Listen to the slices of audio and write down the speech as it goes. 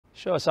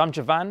Sure, so I'm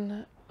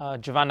Jevan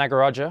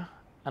Nagarajah,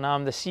 and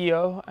I'm the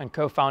CEO and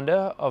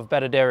co-founder of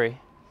Better Dairy.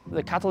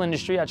 The cattle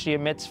industry actually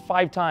emits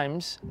 5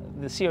 times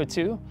the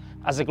CO2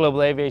 as the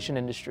global aviation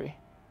industry.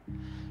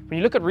 When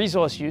you look at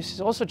resource use, it's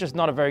also just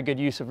not a very good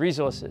use of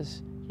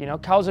resources. You know,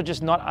 cows are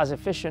just not as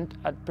efficient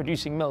at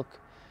producing milk.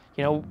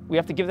 You know, we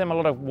have to give them a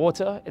lot of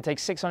water. It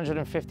takes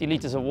 650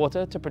 liters of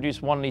water to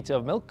produce 1 liter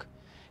of milk.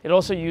 It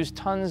also uses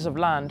tons of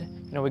land.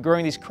 You know, we're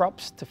growing these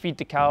crops to feed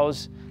the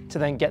cows to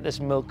then get this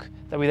milk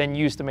that we then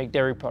use to make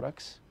dairy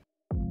products.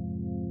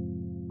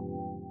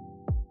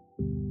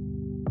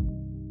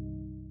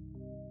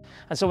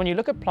 And so when you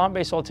look at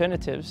plant-based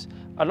alternatives,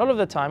 a lot of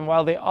the time,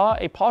 while they are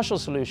a partial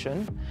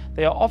solution,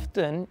 they are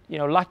often,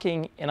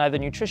 lacking in either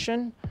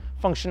nutrition,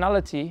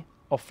 functionality,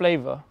 or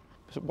flavor.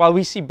 So while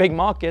we see big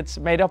markets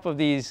made up of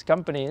these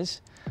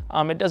companies,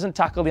 it doesn't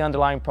tackle the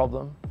underlying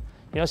problem.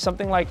 You know,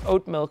 something like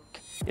oat milk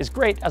is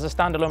great as a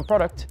standalone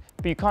product,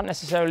 but you can't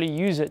necessarily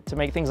use it to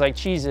make things like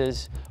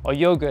cheeses or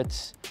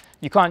yogurts.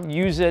 You can't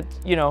use it,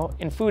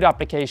 in food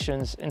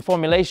applications, in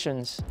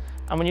formulations.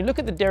 And when you look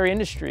at the dairy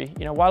industry,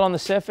 while on the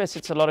surface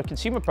it's a lot of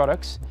consumer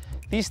products,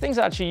 these things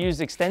are actually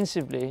used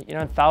extensively,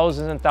 in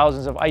thousands and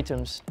thousands of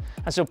items.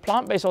 And so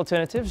plant-based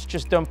alternatives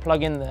just don't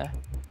plug in there.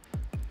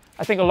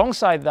 I think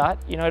alongside that,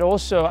 it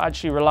also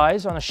actually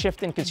relies on a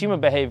shift in consumer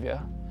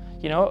behavior,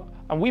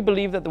 and we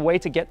believe that the way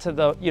to get to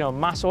the,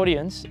 mass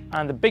audience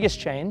and the biggest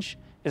change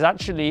is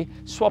actually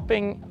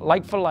swapping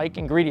like-for-like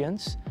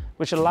ingredients,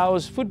 which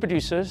allows food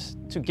producers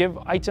to give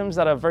items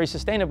that are very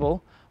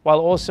sustainable, while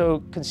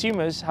also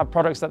consumers have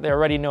products that they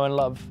already know and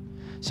love.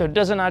 So it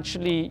doesn't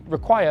actually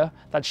require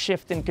that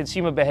shift in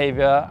consumer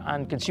behavior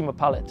and consumer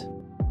palate.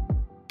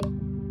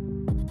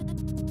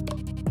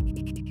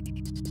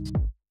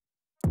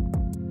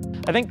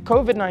 I think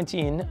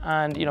COVID-19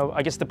 and,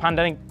 I guess the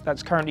pandemic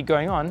that's currently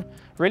going on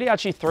really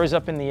actually throws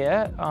up in the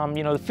air,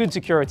 the food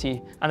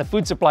security and the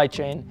food supply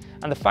chain,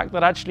 and the fact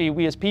that actually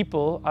we as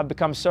people have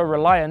become so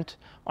reliant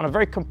on a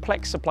very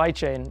complex supply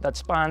chain that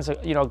spans a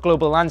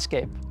global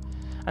landscape.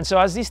 And so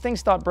as these things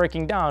start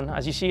breaking down,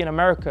 as you see in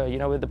America,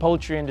 with the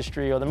poultry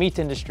industry or the meat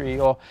industry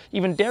or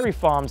even dairy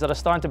farms that are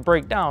starting to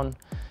break down,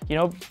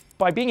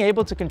 by being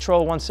able to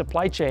control one's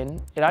supply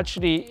chain, it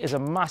actually is a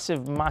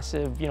massive,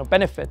 massive,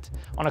 benefit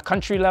on a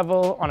country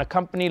level, on a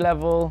company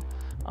level.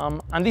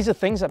 And these are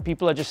things that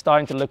people are just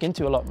starting to look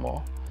into a lot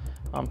more.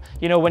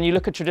 When you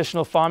look at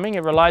traditional farming,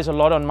 it relies a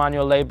lot on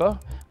manual labor.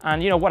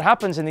 And what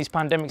happens in these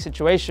pandemic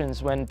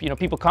situations when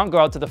people can't go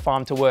out to the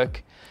farm to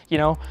work,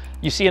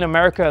 you see in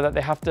America that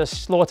they have to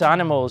slaughter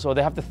animals or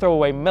they have to throw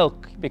away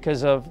milk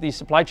because of these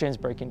supply chains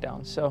breaking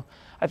down. So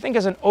I think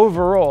as an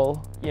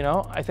overall,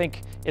 I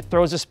think it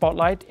throws a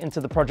spotlight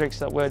into the projects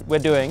that we're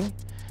doing.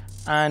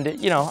 And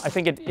I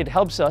think it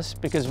helps us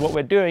because what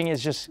we're doing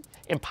is just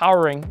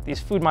empowering these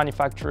food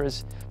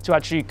manufacturers to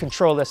actually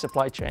control their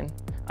supply chain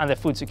and their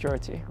food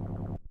security.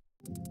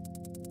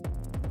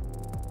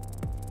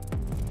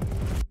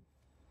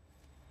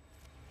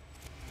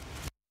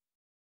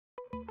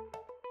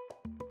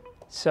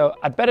 So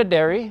at Better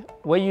Dairy,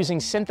 we're using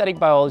synthetic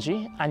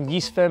biology and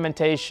yeast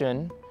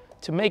fermentation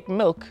to make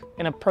milk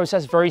in a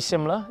process very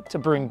similar to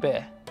brewing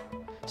beer.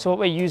 So what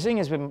we're using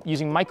is we're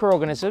using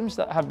microorganisms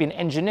that have been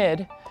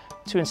engineered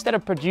to, instead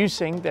of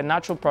producing their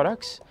natural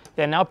products,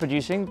 they're now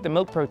producing the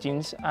milk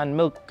proteins and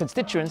milk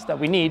constituents that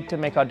we need to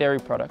make our dairy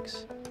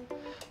products.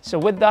 So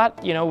with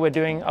that, we're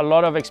doing a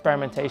lot of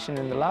experimentation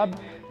in the lab,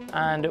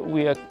 and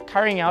we are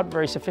carrying out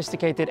very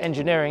sophisticated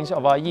engineerings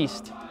of our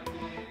yeast.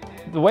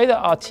 The way that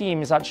our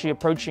team is actually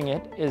approaching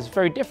it is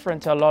very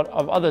different to a lot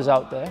of others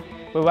out there,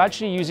 where we're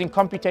actually using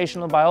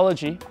computational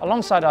biology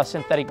alongside our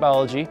synthetic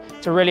biology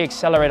to really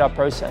accelerate our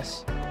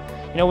process.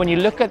 When you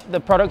look at the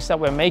products that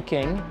we're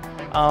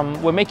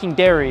making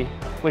dairy,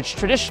 which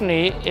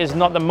traditionally is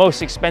not the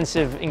most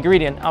expensive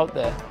ingredient out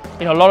there.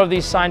 A lot of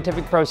these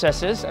scientific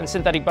processes and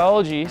synthetic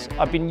biologies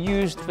have been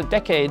used for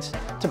decades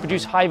to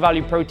produce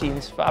high-value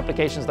proteins for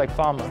applications like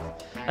pharma.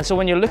 And so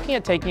when you're looking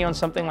at taking on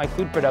something like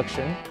food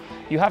production,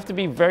 you have to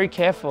be very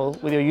careful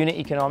with your unit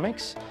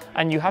economics,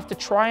 and you have to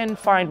try and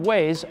find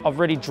ways of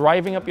really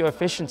driving up your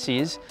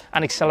efficiencies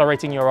and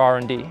accelerating your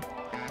R&D.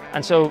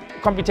 And so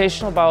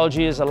computational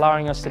biology is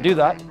allowing us to do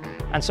that.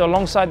 And so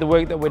alongside the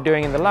work that we're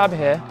doing in the lab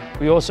here,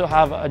 we also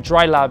have a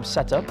dry lab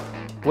setup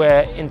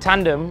where in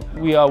tandem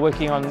we are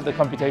working on the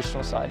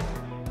computational side.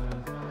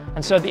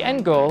 And so the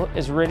end goal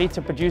is really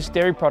to produce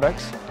dairy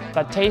products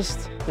that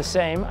taste the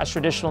same as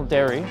traditional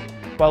dairy,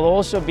 while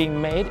also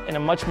being made in a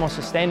much more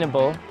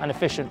sustainable and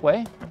efficient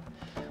way.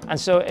 And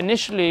so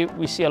initially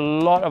we see a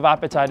lot of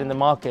appetite in the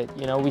market.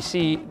 We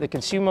see the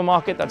consumer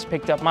market that's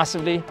picked up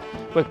massively,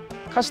 where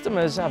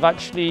customers have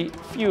actually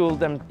fueled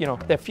them,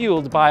 they're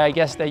fueled by, I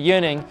guess, their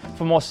yearning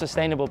for more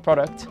sustainable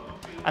product.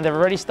 And they've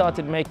already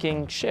started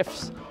making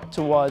shifts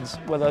towards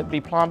whether it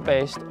be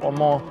plant-based or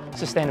more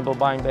sustainable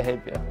buying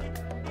behavior.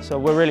 So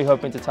we're really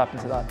hoping to tap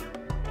into that.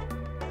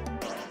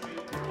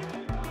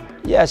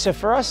 Yeah, so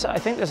for us, I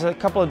think there's a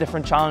couple of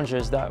different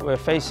challenges that we're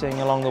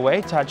facing along the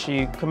way to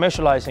actually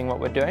commercializing what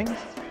we're doing.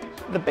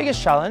 The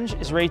biggest challenge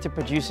is really to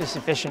produce this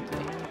efficiently.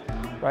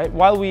 right?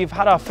 While we've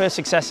had our first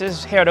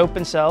successes here at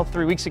OpenCell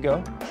 3 weeks ago,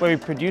 where we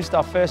produced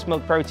our first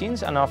milk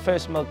proteins and our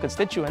first milk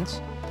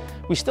constituents,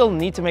 we still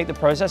need to make the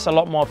process a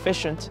lot more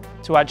efficient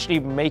to actually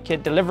make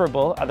it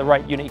deliverable at the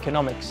right unit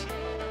economics.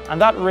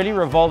 And that really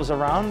revolves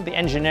around the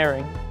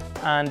engineering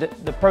and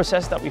the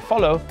process that we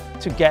follow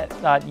to get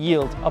that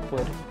yield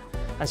upward.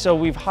 And so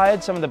we've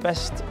hired some of the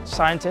best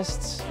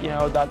scientists,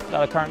 that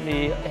are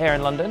currently here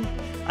in London,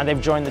 and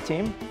they've joined the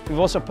team. We've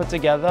also put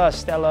together a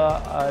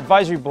stellar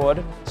advisory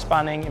board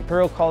spanning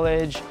Imperial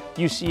College,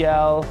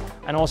 UCL,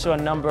 and also a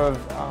number of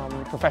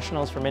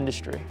professionals from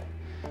industry.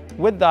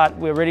 With that,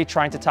 we're really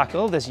trying to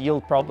tackle this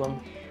yield problem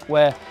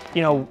where,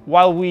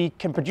 while we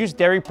can produce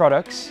dairy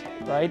products,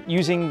 right,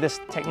 using this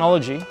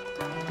technology,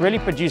 really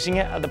producing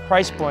it at the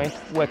price point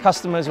where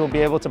customers will be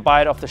able to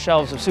buy it off the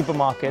shelves of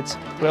supermarkets,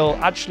 will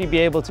actually be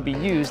able to be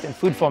used in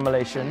food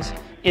formulations,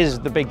 is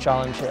the big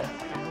challenge here.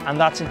 And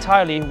that's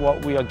entirely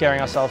what we are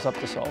gearing ourselves up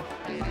to solve.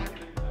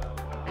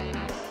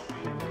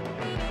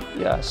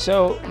 Yeah,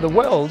 so the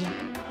world,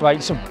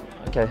 right,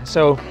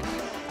 so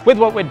with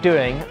what we're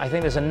doing, I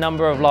think there's a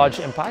number of large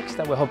impacts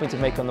that we're hoping to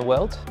make on the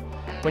world.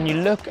 When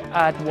you look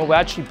at what we're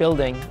actually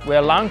building, we're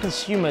allowing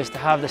consumers to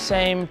have the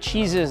same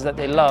cheeses that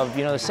they love,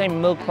 the same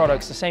milk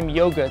products, the same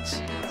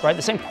yogurts, right?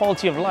 The same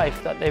quality of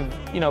life that they've,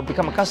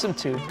 become accustomed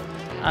to.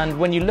 And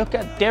when you look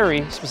at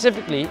dairy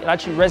specifically, it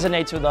actually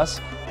resonates with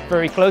us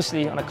very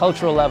closely on a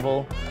cultural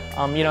level.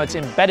 It's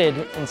embedded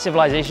in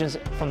civilizations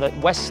from the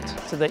west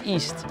to the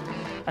east.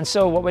 And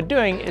so what we're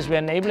doing is we're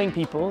enabling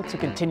people to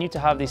continue to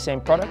have these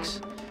same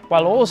products,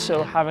 while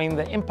also having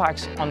the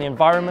impacts on the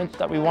environment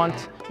that we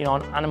want,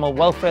 on animal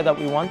welfare that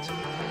we want.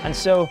 And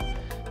so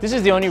this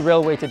is the only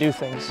real way to do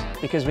things,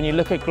 because when you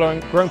look at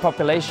growing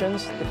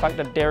populations, the fact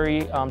that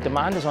dairy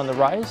demand is on the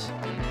rise,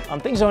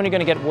 things are only going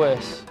to get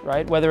worse,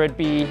 right? Whether it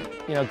be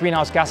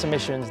greenhouse gas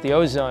emissions, the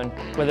ozone,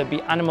 whether it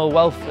be animal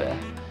welfare,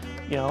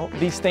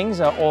 these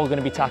things are all going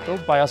to be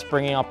tackled by us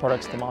bringing our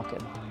products to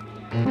market.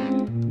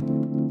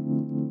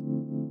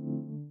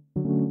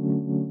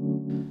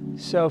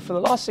 So for the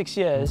last 6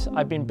 years,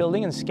 I've been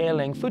building and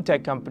scaling food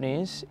tech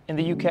companies in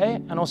the UK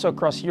and also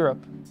across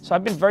Europe. So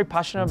I've been very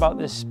passionate about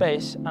this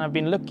space, and I've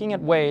been looking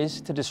at ways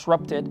to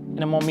disrupt it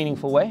in a more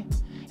meaningful way.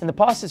 In the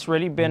past, it's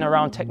really been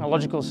around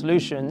technological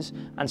solutions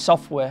and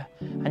software,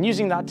 and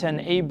using that to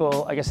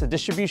enable, the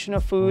distribution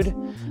of food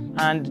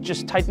and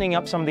just tightening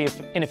up some of the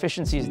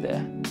inefficiencies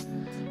there.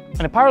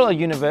 In a parallel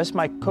universe,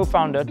 my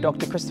co-founder,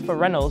 Dr. Christopher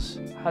Reynolds,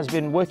 has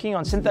been working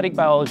on synthetic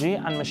biology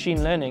and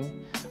machine learning,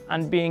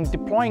 and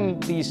deploying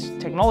these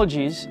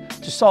technologies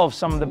to solve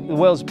some of the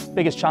world's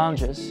biggest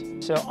challenges.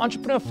 So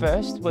Entrepreneur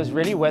First was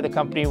really where the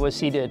company was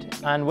seeded,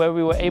 and where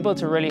we were able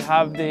to really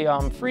have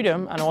the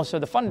freedom and also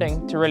the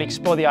funding to really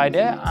explore the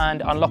idea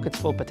and unlock its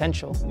full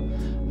potential.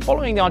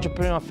 Following the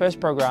Entrepreneur First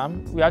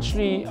program, we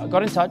actually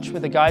got in touch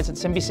with the guys at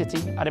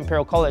Symbicity at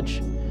Imperial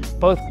College.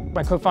 Both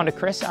my co-founder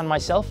Chris and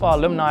myself are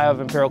alumni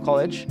of Imperial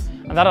College,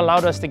 and that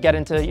allowed us to get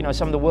into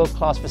some of the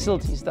world-class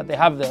facilities that they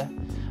have there,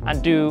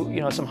 and do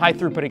some high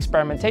throughput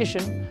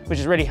experimentation, which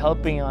is really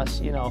helping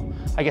us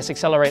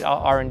accelerate our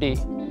R&D.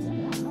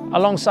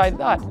 Alongside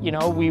that,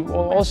 we were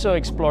also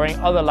exploring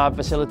other lab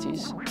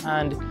facilities.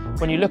 And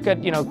when you look at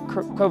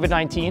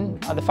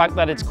COVID-19, the fact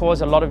that it's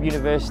caused a lot of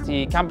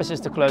university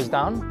campuses to close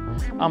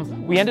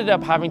down, we ended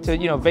up having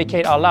to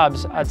vacate our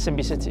labs at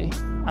Symbicity.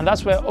 And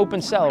that's where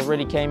OpenCell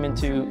really came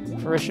into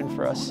fruition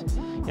for us,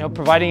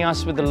 providing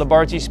us with the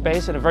laboratory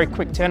space at a very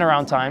quick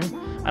turnaround time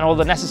and all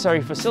the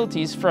necessary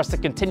facilities for us to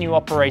continue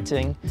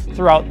operating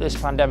throughout this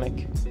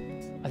pandemic.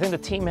 I think the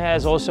team here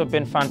has also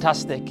been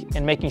fantastic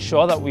in making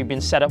sure that we've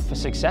been set up for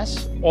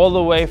success, all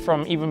the way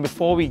from even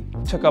before we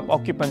took up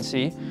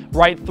occupancy,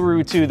 right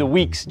through to the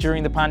weeks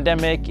during the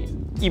pandemic,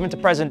 even to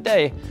present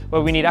day,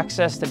 where we need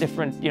access to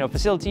different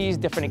facilities,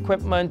 different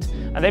equipment,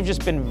 and they've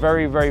just been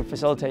very, very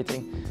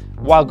facilitating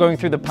while going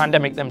through the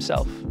pandemic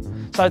themselves.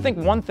 So I think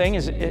one thing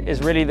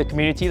is really the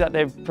community that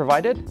they've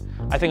provided.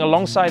 I think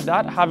alongside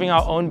that, having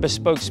our own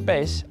bespoke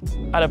space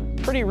at a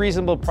pretty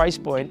reasonable price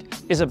point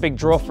is a big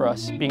draw for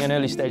us, being an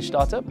early stage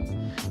startup.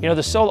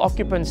 The sole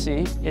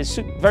occupancy is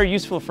very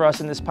useful for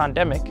us in this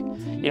pandemic,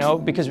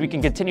 because we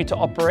can continue to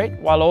operate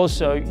while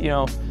also,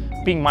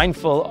 being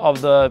mindful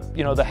of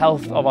the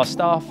health of our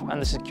staff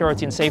and the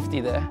security and safety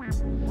there.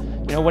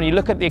 When you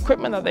look at the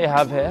equipment that they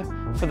have here,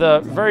 for the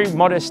very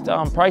modest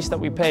price that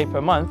we pay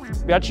per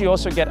month, we actually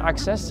also get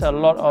access to a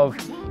lot of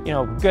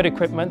good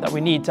equipment that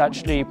we need to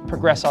actually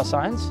progress our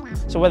science.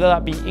 So whether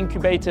that be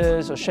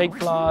incubators or shake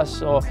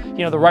flasks or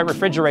the right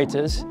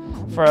refrigerators,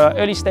 for an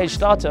early stage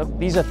startup,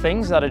 these are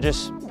things that are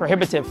just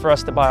prohibitive for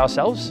us to buy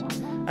ourselves.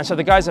 And so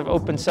the guys at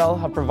OpenCell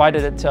have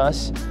provided it to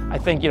us. I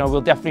think we'll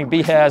definitely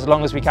be here as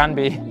long as we can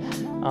be,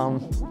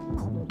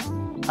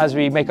 as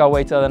we make our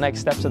way to the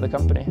next steps of the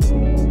company.